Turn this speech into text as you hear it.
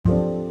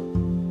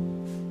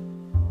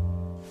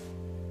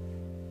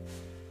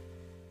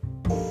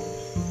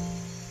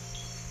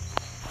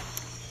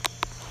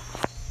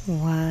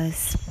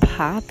What's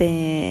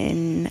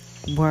poppin',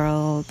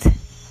 world?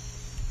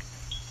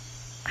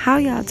 How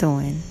y'all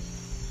doing?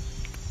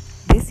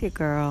 This your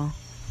girl,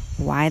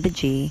 Y the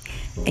G,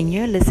 and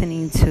you're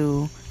listening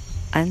to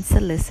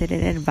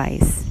Unsolicited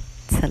Advice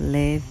to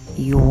Live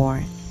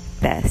Your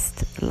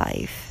Best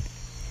Life.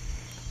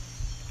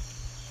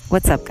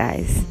 What's up,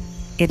 guys?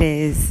 It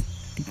is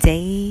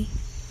day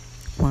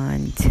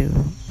 1, 2.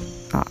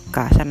 Oh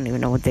gosh, I don't even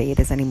know what day it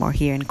is anymore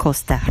here in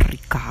Costa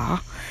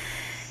Rica.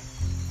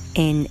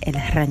 In El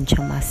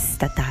Rancho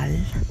Mastatal.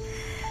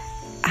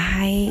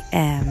 I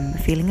am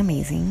feeling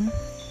amazing.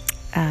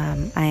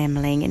 I am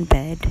laying in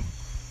bed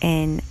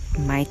in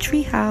my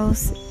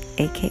treehouse,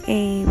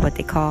 aka what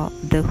they call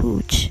the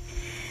hooch.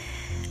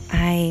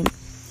 I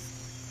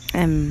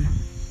am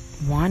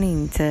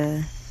wanting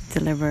to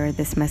deliver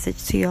this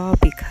message to y'all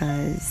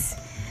because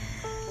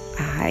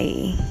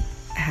I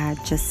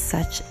had just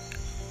such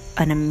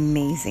an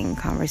amazing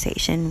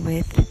conversation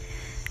with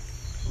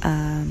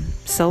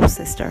soul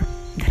sister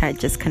that I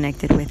just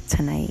connected with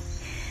tonight.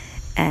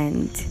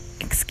 And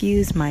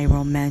excuse my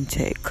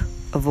romantic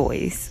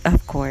voice,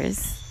 of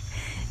course.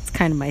 It's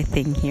kind of my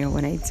thing here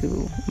when I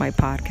do my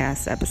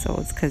podcast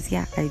episodes, because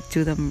I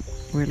do them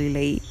really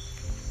late,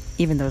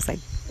 even though it's like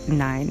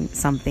 9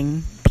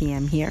 something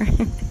p.m. here.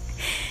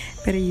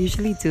 But I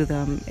usually do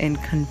them in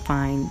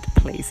confined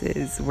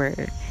places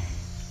where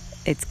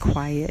it's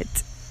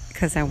quiet,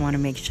 because I want to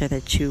make sure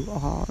that you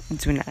all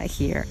do not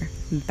hear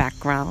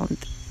background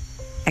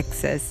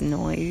excess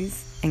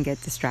noise and get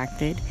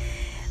distracted.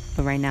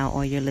 But right now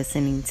all you're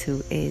listening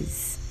to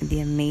is the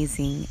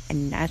amazing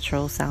and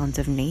natural sounds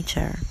of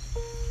nature,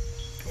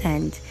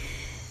 and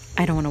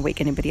I don't want to wake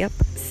anybody up,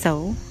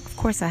 so of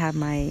course I have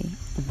my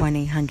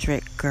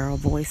 1-800 girl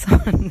voice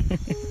on.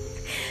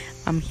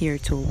 I'm here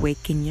to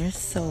awaken your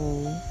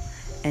soul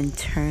and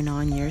turn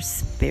on your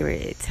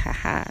spirit.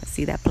 Haha,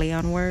 see that play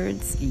on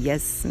words?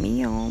 Yes,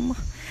 ma'am.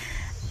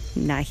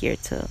 Not here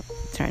to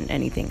turn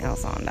anything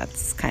else on.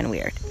 That's kind of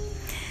weird.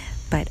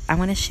 But I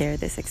want to share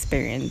this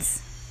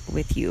experience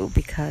with you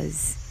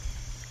because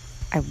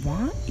I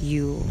want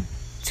you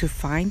to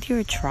find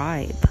your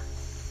tribe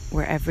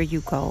wherever you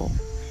go.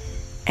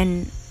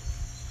 And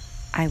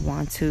I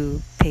want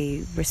to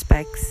pay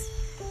respects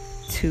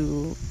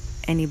to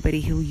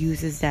anybody who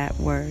uses that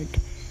word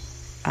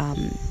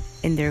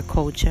in their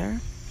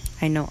culture.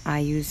 I know I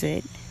use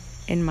it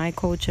in my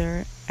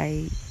culture.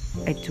 I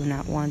do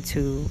not want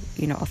to,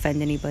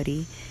 offend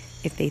anybody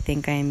if they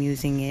think I am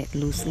using it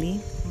loosely.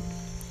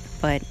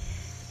 But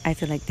I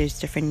feel like there's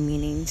different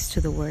meanings to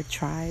the word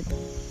tribe.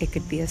 It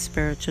could be a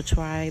spiritual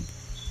tribe,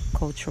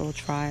 cultural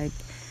tribe,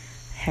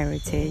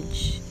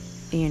 heritage,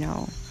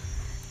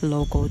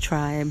 local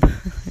tribe.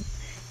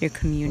 Your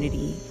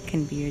community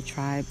can be your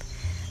tribe.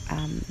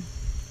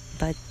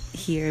 But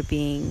here,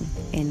 being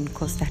in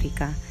Costa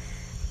Rica,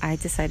 I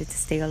decided to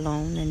stay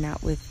alone and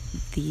not with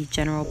the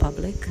general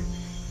public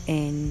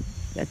in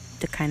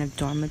the kind of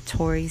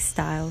dormitory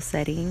style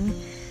setting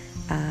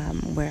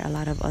where a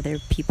lot of other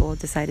people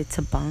decided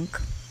to bunk.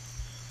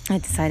 I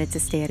decided to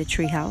stay at a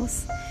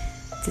treehouse,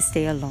 to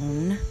stay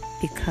alone,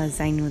 because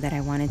I knew that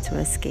I wanted to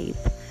escape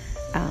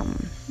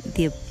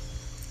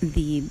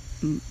the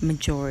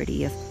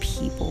majority of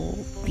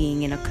people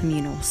being in a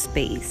communal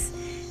space,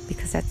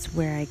 because that's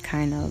where I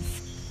kind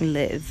of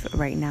live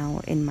right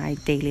now in my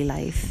daily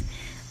life.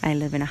 I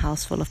live in a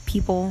house full of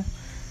people.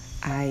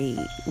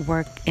 I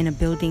work in a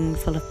building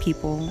full of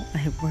people.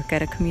 I work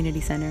at a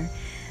community center.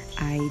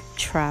 I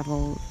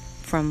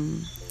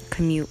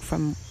commute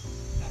from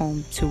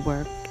home to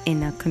work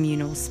in a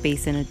communal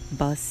space, in a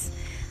bus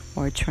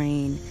or a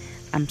train.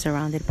 I'm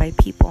surrounded by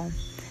people,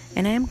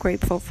 and I am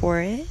grateful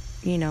for it.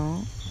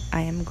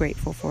 I am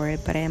grateful for it,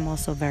 but I am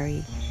also a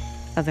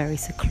very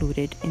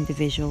secluded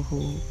individual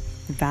who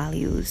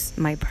values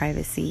my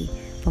privacy,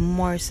 but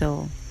more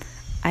so,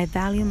 I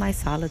value my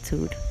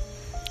solitude,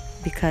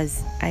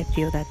 because I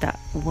feel that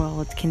the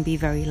world can be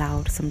very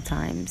loud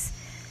sometimes.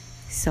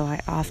 So I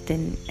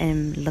often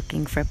am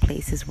looking for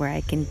places where I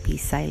can be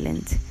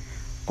silent,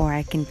 or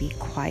I can be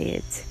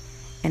quiet,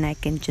 and I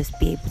can just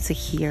be able to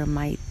hear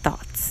my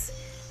thoughts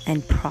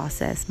and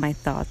process my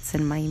thoughts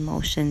and my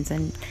emotions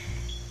and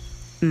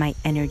my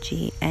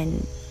energy,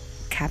 and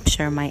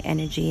capture my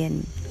energy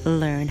and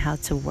learn how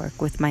to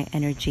work with my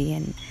energy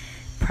and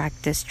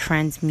practice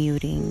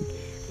transmuting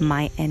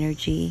my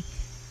energy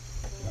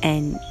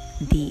and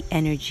the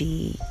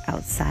energy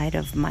outside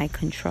of my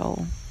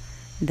control,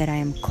 that I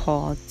am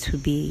called to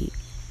be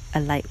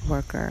a light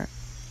worker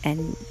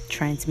and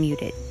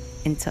transmute it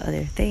into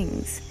other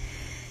things.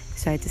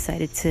 So I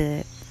decided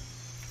to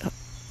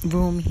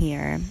room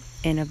here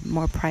in a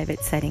more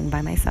private setting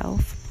by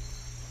myself.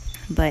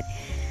 But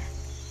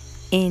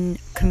in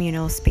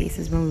communal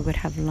spaces, when we would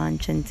have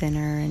lunch and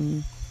dinner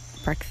and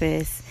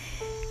breakfast,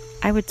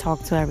 I would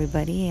talk to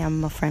everybody.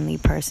 I'm a friendly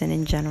person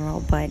in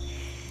general, but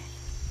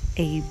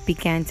I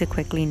began to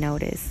quickly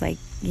notice,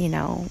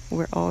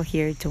 we're all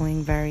here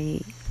doing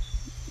very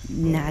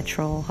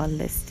natural,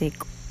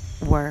 holistic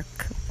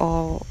work,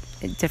 all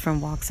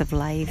different walks of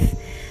life,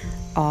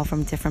 all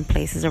from different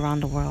places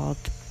around the world,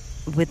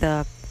 with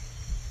a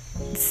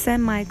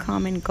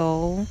semi-common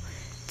goal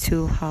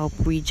to help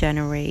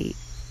regenerate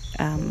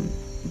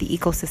the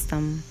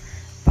ecosystem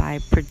by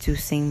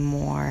producing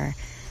more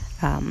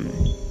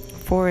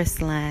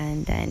forest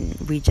land and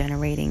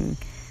regenerating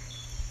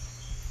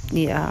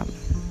the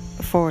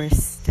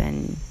forest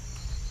and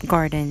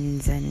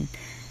gardens and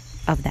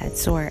of that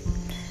sort.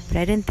 But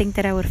I didn't think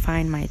that I would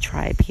find my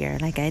tribe here.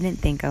 Like, I didn't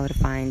think I would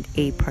find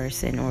a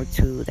person or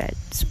two that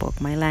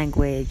spoke my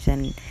language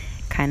and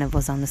kind of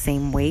was on the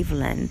same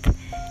wavelength.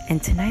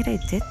 And tonight I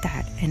did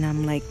that, and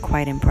I'm like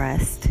quite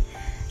impressed.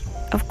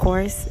 Of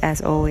course,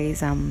 as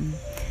always, I'm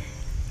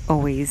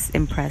always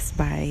impressed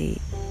by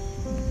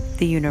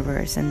the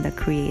universe and the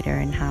creator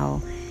and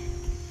how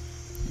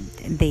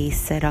they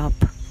set up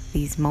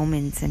these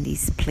moments and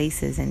these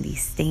places and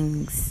these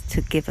things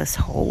to give us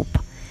hope.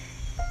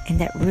 And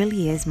that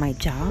really is my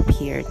job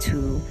here,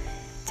 to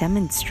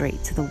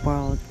demonstrate to the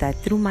world that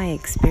through my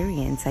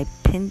experience, I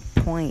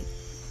pinpoint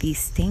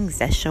these things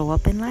that show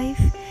up in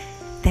life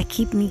that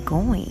keep me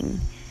going.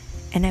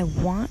 And I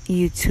want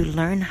you to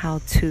learn how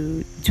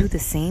to do the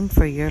same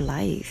for your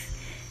life,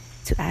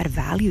 to add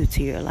value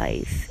to your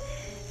life.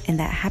 And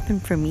that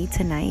happened for me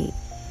tonight.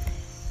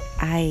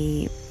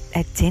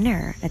 At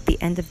dinner, at the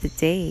end of the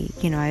day,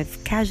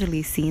 I've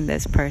casually seen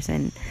this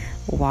person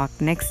walk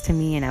next to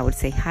me, and I would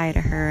say hi to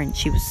her, and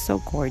she was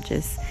so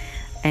gorgeous.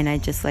 And I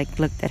just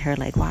looked at her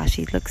like, wow,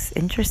 she looks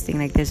interesting.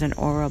 Like, there's an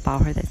aura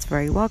about her that's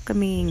very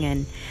welcoming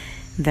and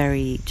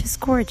very just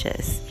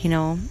gorgeous.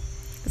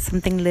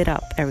 Something lit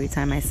up every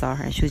time I saw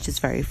her. She was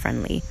just very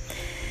friendly.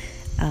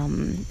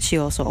 She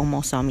also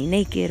almost saw me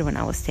naked when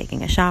I was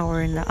taking a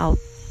shower in the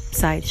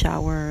outside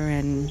shower,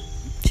 and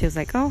she was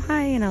like, oh,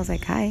 hi. And I was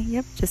like, hi,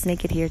 yep, just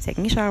naked here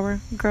taking a shower,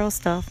 girl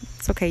stuff.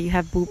 It's okay, you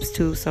have boobs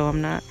too, so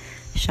I'm not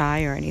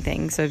shy or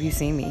anything. So if you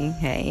see me,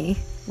 hey,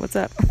 what's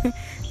up?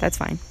 That's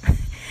fine.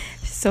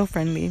 She's so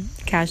friendly.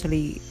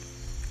 Casually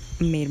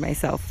made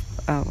myself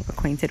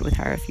acquainted with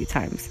her a few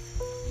times.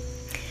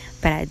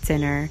 But at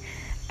dinner,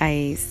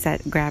 I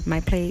grabbed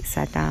my plate,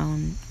 sat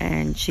down,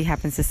 and she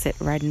happens to sit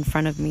right in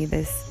front of me,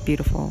 this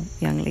beautiful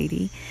young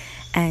lady.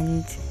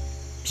 And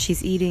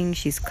she's eating,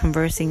 she's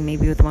conversing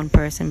maybe with one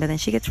person, but then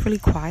she gets really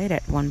quiet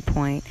at one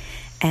point,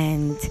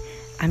 and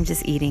I'm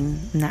just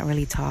eating, not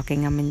really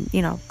talking. I'm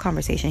in,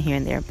 conversation here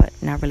and there, but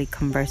not really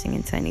conversing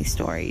into any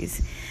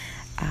stories.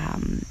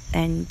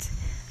 And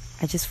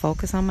I just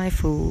focus on my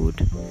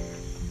food,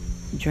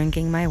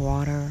 drinking my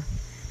water,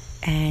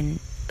 and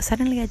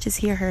suddenly I just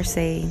hear her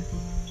say,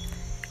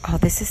 oh,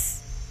 this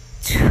is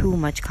too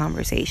much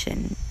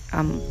conversation.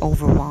 I'm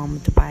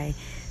overwhelmed by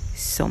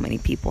so many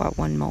people at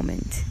one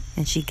moment.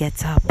 And she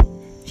gets up,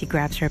 she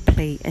grabs her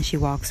plate, and she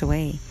walks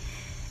away.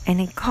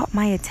 And it caught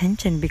my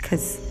attention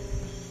because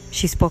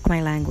she spoke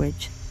my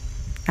language.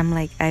 I'm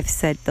like, I've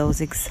said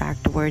those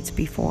exact words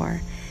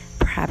before,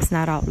 perhaps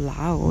not out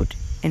loud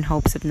in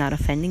hopes of not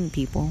offending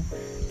people,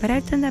 but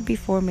I've done that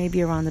before,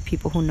 maybe around the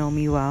people who know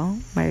me well,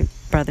 my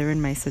brother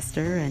and my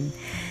sister. And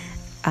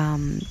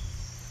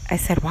I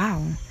said,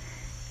 wow,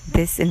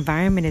 this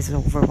environment is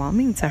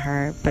overwhelming to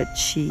her, but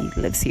she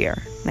lives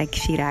here. Like,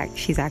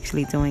 she's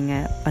actually doing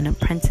an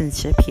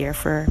apprenticeship here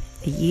for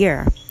a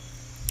year.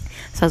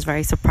 So I was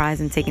very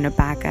surprised and taken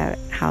aback at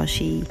how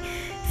she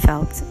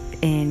felt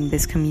in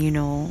this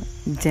communal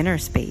dinner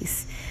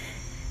space.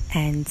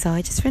 And so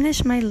I just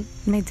finished my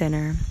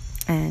dinner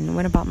and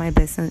went about my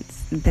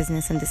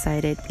business and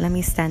decided, let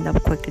me stand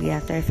up quickly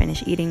after I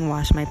finish eating,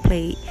 wash my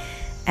plate,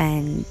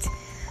 and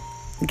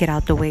get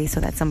out the way so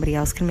that somebody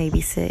else can maybe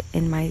sit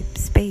in my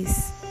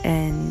space.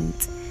 And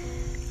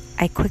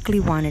I quickly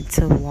wanted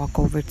to walk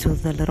over to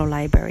the little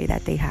library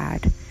that they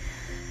had,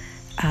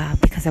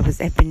 because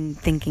I've been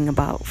thinking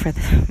about, for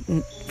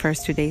the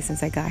first 2 days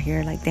since I got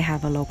here, like, they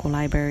have a local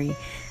library,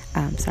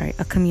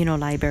 a communal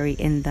library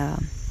in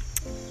the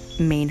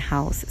main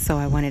house. So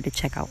I wanted to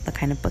check out the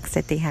kind of books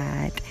that they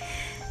had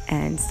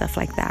and stuff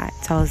like that.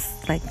 So I was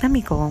like, let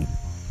me go.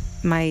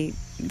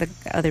 The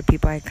other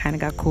people I kind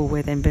of got cool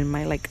with and been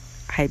my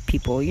hype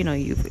people,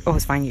 you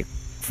always find your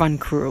fun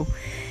crew.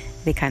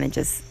 They kind of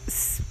just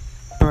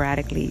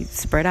sporadically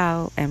spread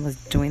out and was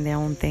doing their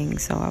own thing.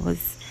 So I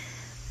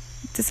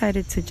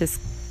decided to just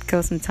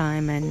kill some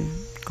time and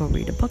go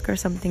read a book or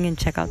something and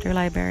check out their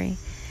library.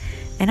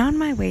 And on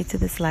my way to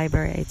this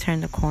library, I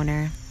turned the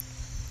corner,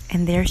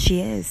 and there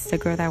she is, the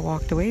girl that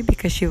walked away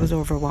because she was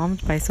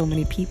overwhelmed by so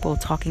many people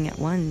talking at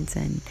once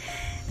and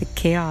the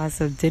chaos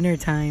of dinner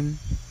time.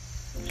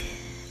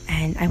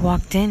 And I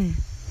walked in,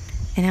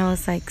 and I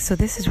was like, so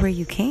this is where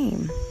you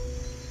came?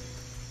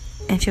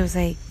 And she was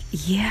like,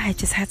 yeah, I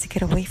just had to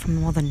get away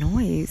from all the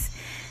noise.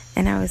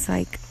 And I was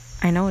like,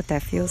 I know what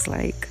that feels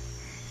like.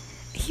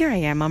 Here I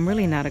am. I'm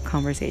really not a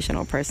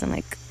conversational person.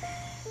 Like,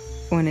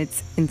 when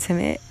it's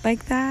intimate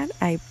like that,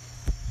 I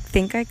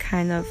think I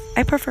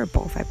prefer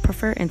both. I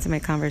prefer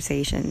intimate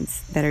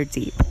conversations that are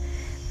deep,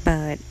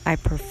 but I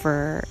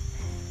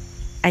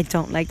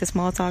don't like the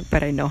small talk,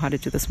 but I know how to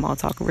do the small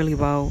talk really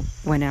well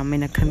when I'm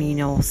in a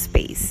communal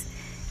space.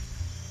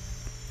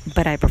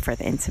 But I prefer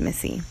the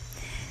intimacy.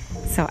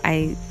 So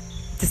I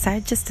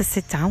decided just to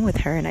sit down with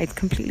her, and I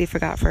completely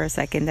forgot for a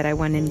second that I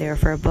went in there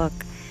for a book.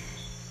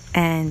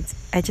 And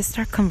I just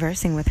start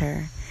conversing with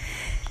her.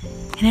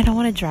 And I don't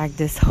want to drag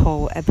this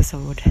whole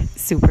episode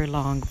super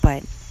long,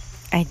 but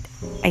I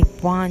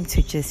want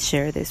to just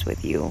share this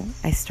with you.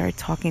 I start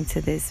talking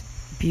to this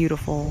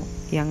beautiful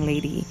young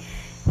lady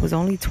who's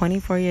only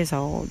 24 years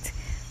old,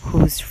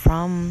 who's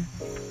from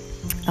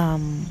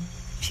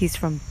she's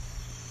from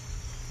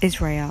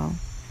Israel.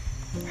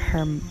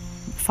 Her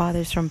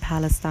father's from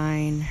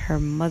Palestine. Her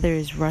mother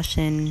is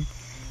Russian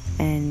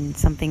and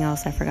something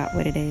else, I forgot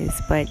what it is,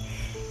 but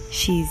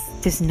she's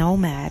this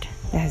nomad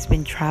that has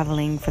been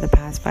traveling for the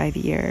past 5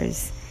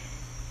 years,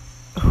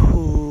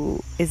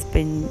 who has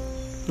been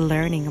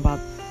learning about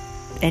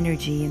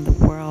energy in the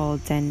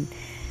world and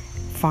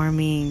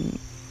farming,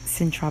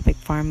 syntropic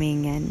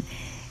farming, and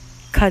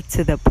cut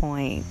to the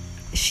point.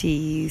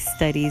 She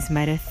studies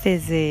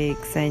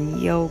metaphysics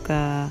and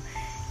yoga,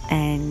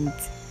 and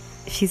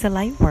she's a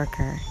light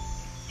worker.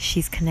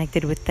 She's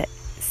connected with the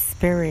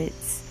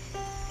spirits.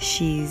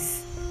 She's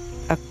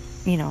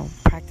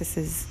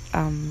practices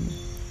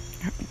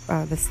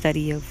the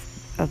study of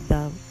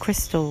the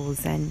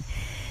crystals, and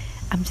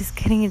I'm just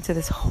getting into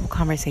this whole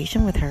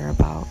conversation with her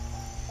about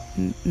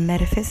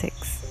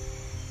metaphysics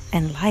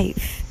and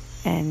life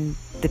and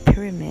the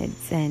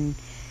pyramids and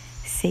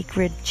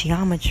sacred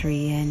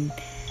geometry. And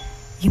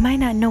you might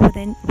not know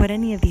what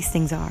any of these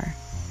things are,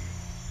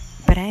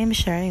 but I am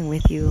sharing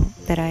with you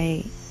that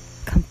I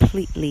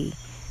completely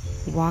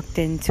walked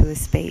into a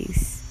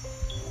space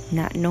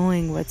not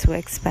knowing what to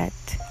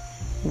expect,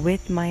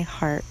 with my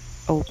heart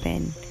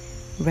open,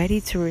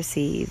 ready to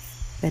receive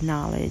the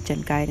knowledge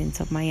and guidance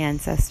of my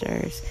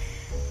ancestors,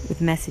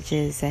 with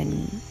messages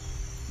and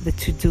the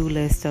to-do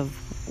list of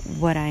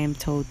what I am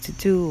told to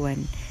do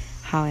and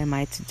how am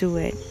I to do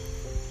it.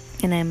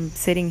 And I'm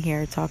sitting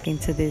here talking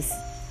to this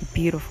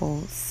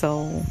beautiful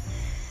soul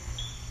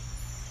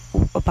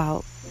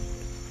about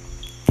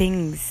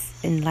things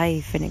in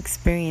life and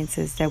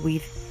experiences that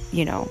we've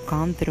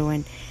gone through.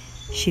 And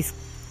she's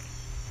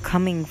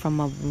coming from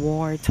a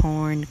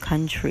war-torn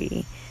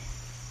country,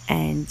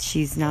 and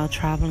she's now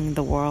traveling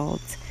the world,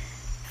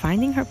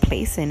 finding her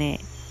place in it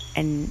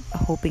and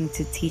hoping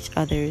to teach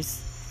others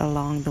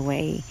along the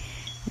way.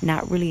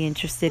 Not really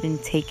interested in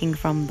taking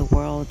from the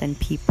world and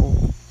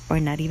people, or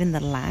not even the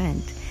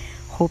land.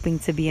 Hoping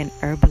to be an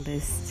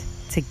herbalist,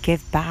 to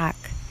give back,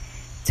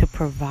 to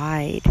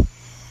provide,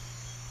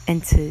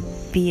 and to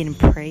be in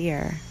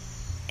prayer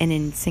and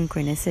in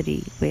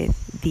synchronicity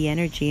with the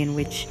energy in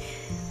which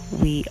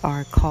we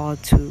are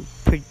called to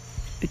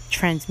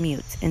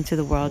transmute into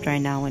the world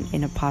right now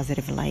in a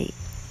positive light.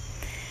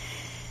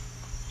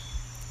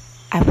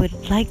 I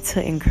would like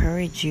to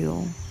encourage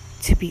you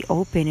to be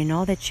open in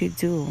all that you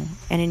do,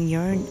 and in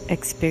your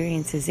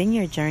experiences, in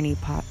your journey,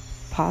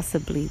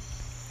 possibly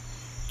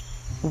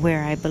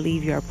where I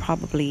believe you're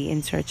probably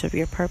in search of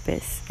your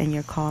purpose and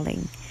your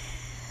calling.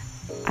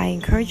 I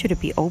encourage you to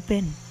be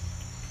open,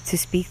 to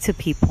speak to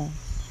people,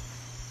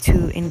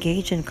 to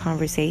engage in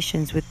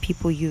conversations with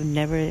people you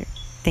never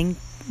think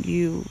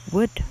you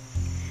would,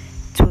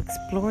 to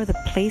explore the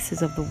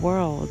places of the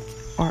world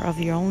or of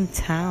your own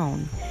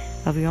town,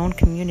 of your own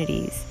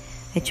communities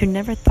that you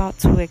never thought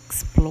to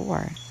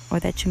explore, or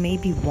that you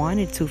maybe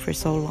wanted to for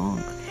so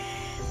long.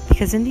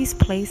 Because in these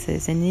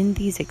places and in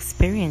these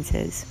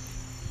experiences,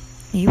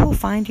 you will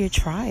find your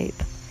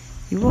tribe.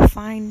 You will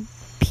find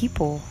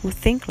people who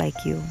think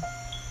like you,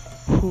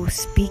 who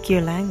speak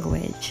your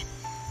language,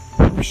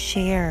 who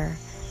share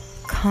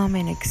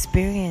common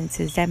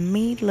experiences that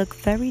may look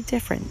very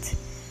different,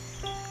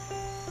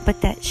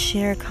 but that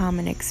share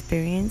common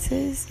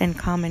experiences and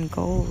common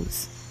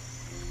goals.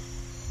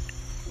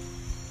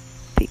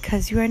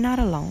 Because you are not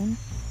alone.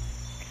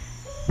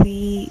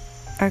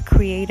 Our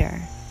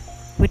Creator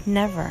would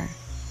never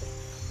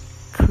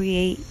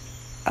create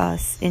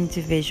us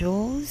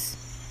individuals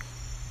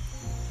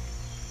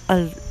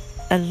alone,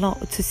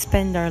 to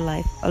spend our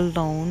life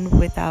alone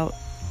without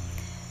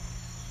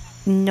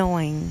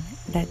knowing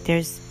that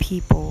there's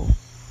people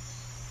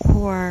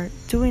who are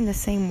doing the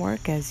same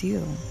work as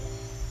you.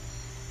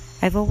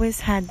 I've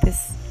always had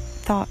this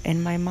thought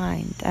in my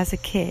mind as a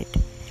kid: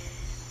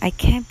 I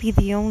can't be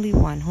the only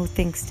one who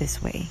thinks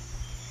this way.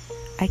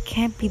 I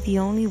can't be the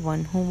only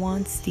one who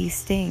wants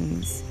these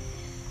things.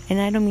 And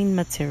I don't mean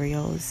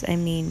materials. I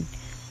mean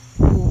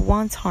who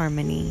wants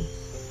harmony,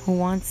 who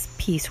wants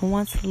peace, who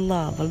wants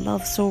love, a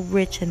love so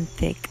rich and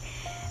thick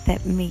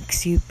that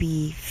makes you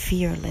be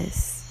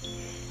fearless.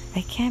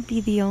 I can't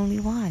be the only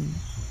one.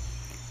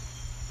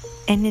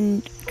 And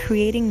in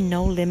creating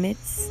no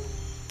limits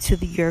to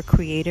your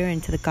Creator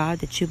and to the God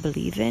that you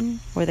believe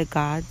in, or the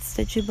gods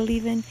that you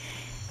believe in,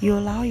 you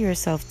allow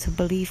yourself to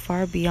believe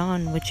far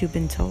beyond what you've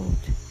been told.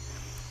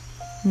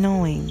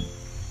 Knowing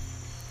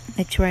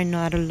that you are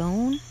not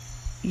alone,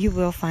 you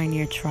will find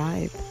your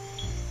tribe.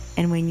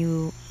 And when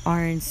you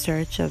are in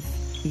search of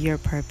your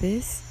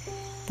purpose,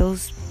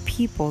 those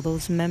people,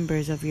 those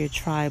members of your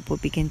tribe will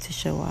begin to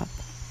show up.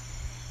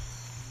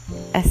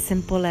 As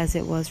simple as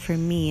it was for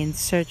me in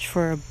search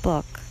for a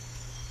book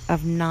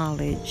of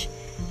knowledge,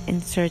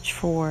 in search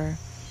for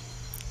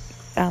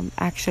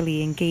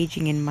actually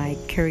engaging in my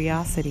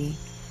curiosity,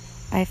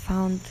 I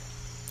found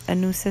a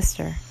new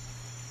sister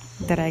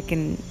that I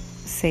can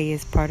say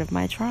is part of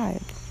my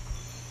tribe.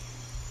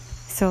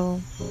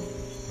 So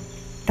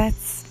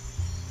that's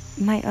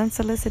my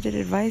unsolicited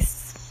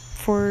advice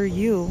for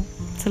you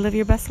to live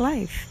your best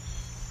life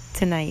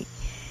tonight.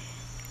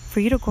 For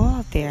you to go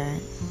out there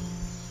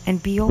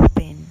and be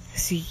open,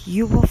 so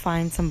you will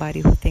find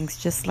somebody who thinks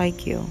just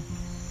like you.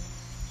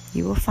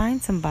 You will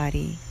find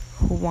somebody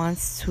who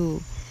wants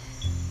to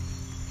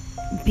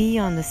be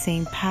on the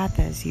same path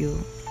as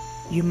you.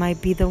 You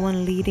might be the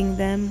one leading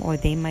them, or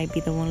they might be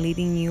the one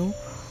leading you,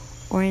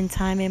 or in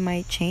time it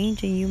might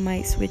change and you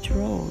might switch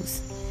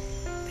roles.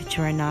 But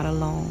you are not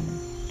alone.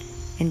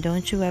 And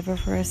don't you ever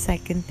for a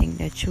second think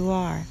that you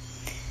are.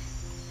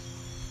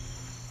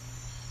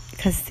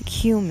 Because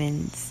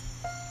humans,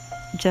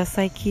 just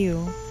like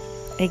you,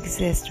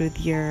 exist with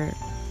your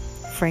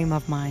frame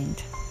of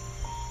mind.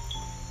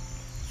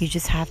 You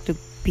just have to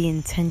be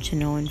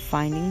intentional in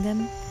finding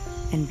them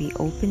and be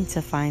open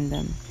to find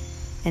them,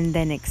 and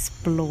then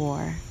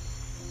explore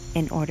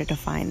in order to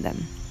find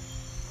them.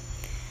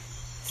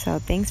 So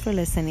thanks for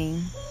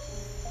listening.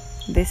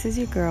 This is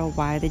your girl,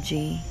 Y the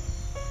G,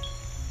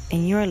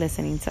 and you're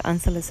listening to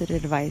Unsolicited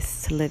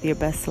Advice to Live Your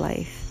Best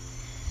Life.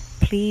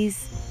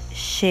 Please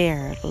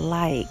share,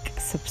 like,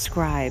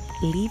 subscribe,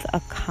 leave a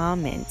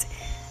comment.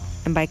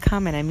 And by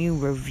comment, I mean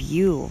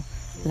review.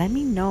 Let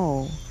me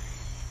know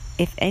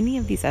if any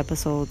of these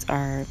episodes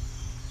are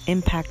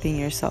impacting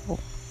your soul.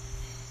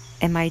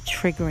 Am I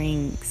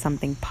triggering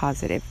something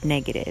positive,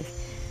 negative?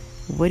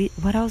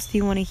 What else do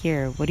you want to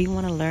hear? What do you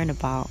want to learn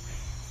about?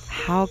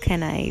 How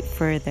can I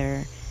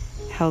further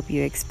help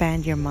you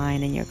expand your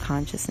mind and your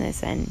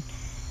consciousness and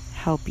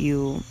help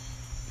you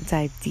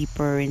dive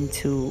deeper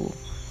into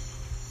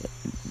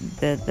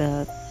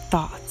the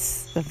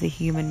thoughts of the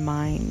human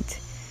mind?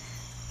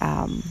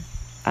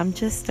 I'm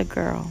just a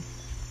girl.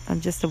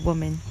 I'm just a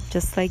woman,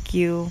 just like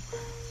you.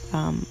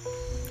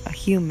 A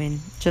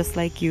human, just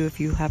like you. If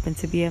you happen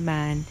to be a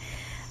man,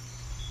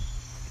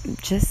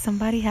 just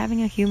somebody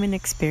having a human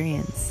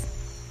experience.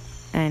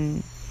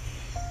 And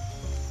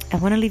I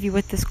want to leave you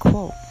with this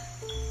quote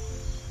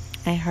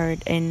I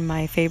heard in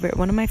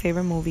one of my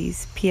favorite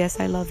movies, P.S.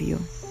 I Love You.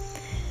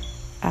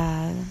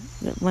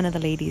 One of the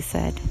ladies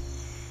said,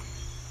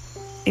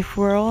 if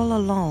we're all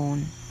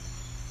alone,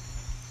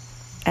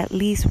 at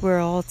least we're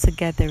all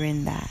together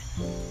in that.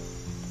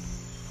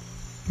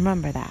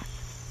 Remember that.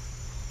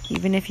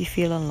 Even if you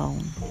feel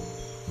alone,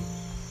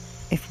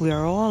 if we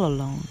are all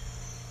alone,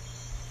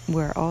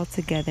 we're all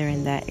together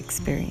in that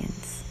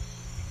experience.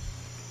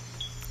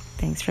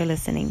 Thanks for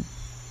listening.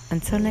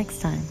 Until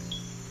next time,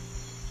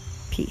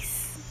 peace.